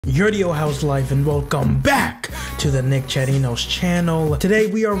Yertio House Life, and welcome back to the Nick Chirinos channel. Today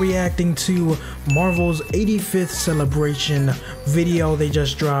we are reacting to Marvel's 85th celebration video they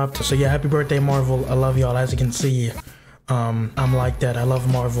just dropped. So yeah, happy birthday Marvel. I love y'all. As you can see, I'm like that. I love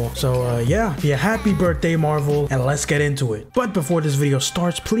Marvel. So yeah, happy birthday Marvel, and let's get into it. But before this video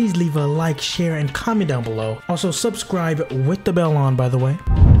starts, please leave a like, share, and comment down below. Also subscribe with the bell on, by the way.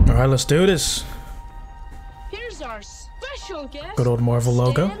 All right, let's do this. Here's our special guest. Good old Marvel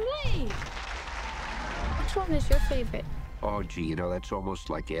logo. Which one is your favorite? Oh, gee, you know, that's almost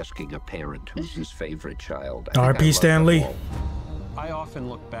like asking a parent who's his favorite child. R.I.P. Stan Lee. I often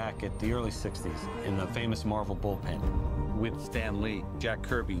look back at the early 60s in the famous Marvel bullpen with Stan Lee, Jack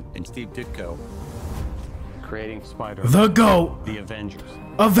Kirby, and Steve Ditko creating Spider-Man, The GOAT, the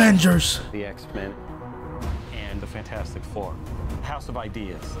Avengers, the X-Men, and the Fantastic Four. House of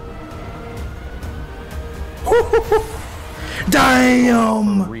Ideas.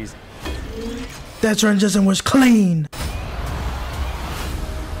 Damn! That transition was clean.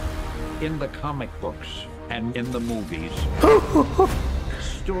 In the comic books and in the movies,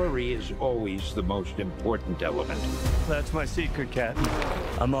 story is always the most important element. That's my secret, Cat.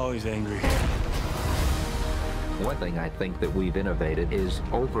 I'm always angry. One thing I think that we've innovated is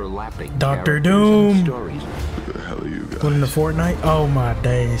overlapping Dr. characters Doom. and stories. What the hell are you guys? Put in the Fortnite? Oh my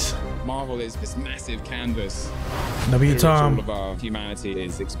days. Marvel is this massive canvas W. through which Tom. all of our humanity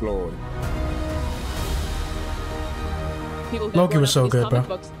is explored. People who've Loki grown was up so with these good, comic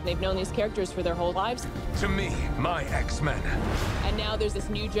bro. books, they've known these characters for their whole lives, To me, my X-Men. and now there's this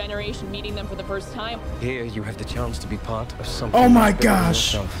new generation meeting them for the first time. Here you have the chance to be part of something. Oh my bigger than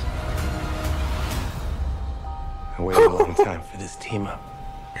gosh. yourself. I waited a long time for this team up.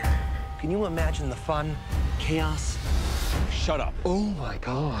 Can you imagine the fun, chaos? Shut up. Oh my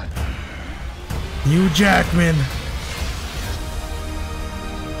God. Hugh Jackman.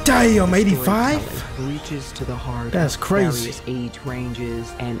 Damn, 85? Reaches to the heart. That's of crazy. Various age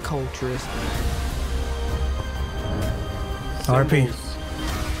ranges and cultures. RP. Without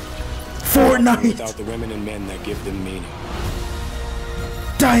Fortnite. the women and men that give them meaning.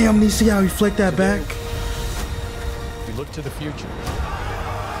 Damn, you see how he flicked that back? We look to the future.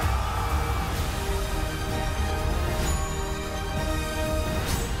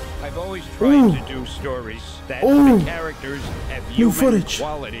 I've always tried to do stories that the characters have New human footage.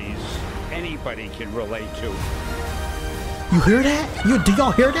 qualities anybody can relate to. You hear that? Do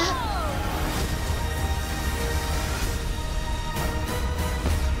y'all hear that?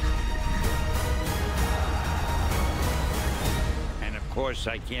 And of course,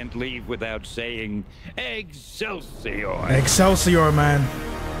 I can't leave without saying Excelsior. Excelsior, man.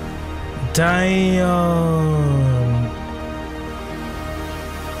 Damn.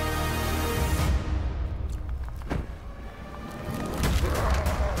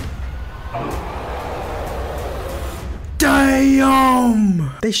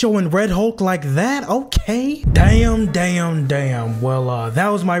 Damn! They showing Red Hulk like that? Okay. Damn. Well, that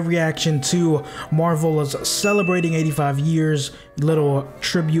was my reaction to Marvel's celebrating 85 years, little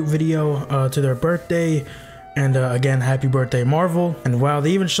tribute video to their birthday. And again, happy birthday Marvel. And wow,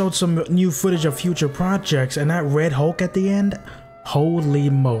 they even showed some new footage of future projects, and that Red Hulk at the end, holy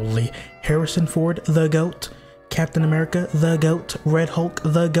moly. Harrison Ford, the GOAT. Captain America, the GOAT. Red Hulk,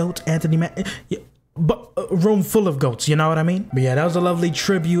 the GOAT. Anthony but room full of goats, you know what I mean? But yeah, that was a lovely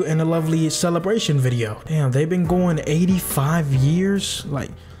tribute and a lovely celebration video. Damn, they've been going 85 years? Like,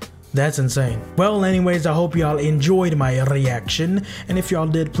 that's insane. Well, anyways, I hope y'all enjoyed my reaction. And if y'all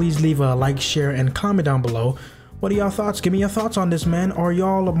did, please leave a like, share, and comment down below. What are y'all thoughts? Give me your thoughts on this, man. Are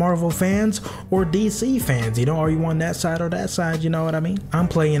y'all Marvel fans or DC fans? You know, are you on that side or that side? You know what I mean? I'm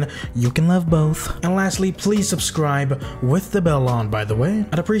playing You Can Love Both. And lastly, please subscribe with the bell on, by the way.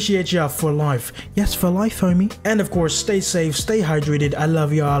 I'd appreciate y'all for life. Yes, for life, homie. And of course, stay safe, stay hydrated. I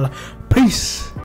love y'all. Peace.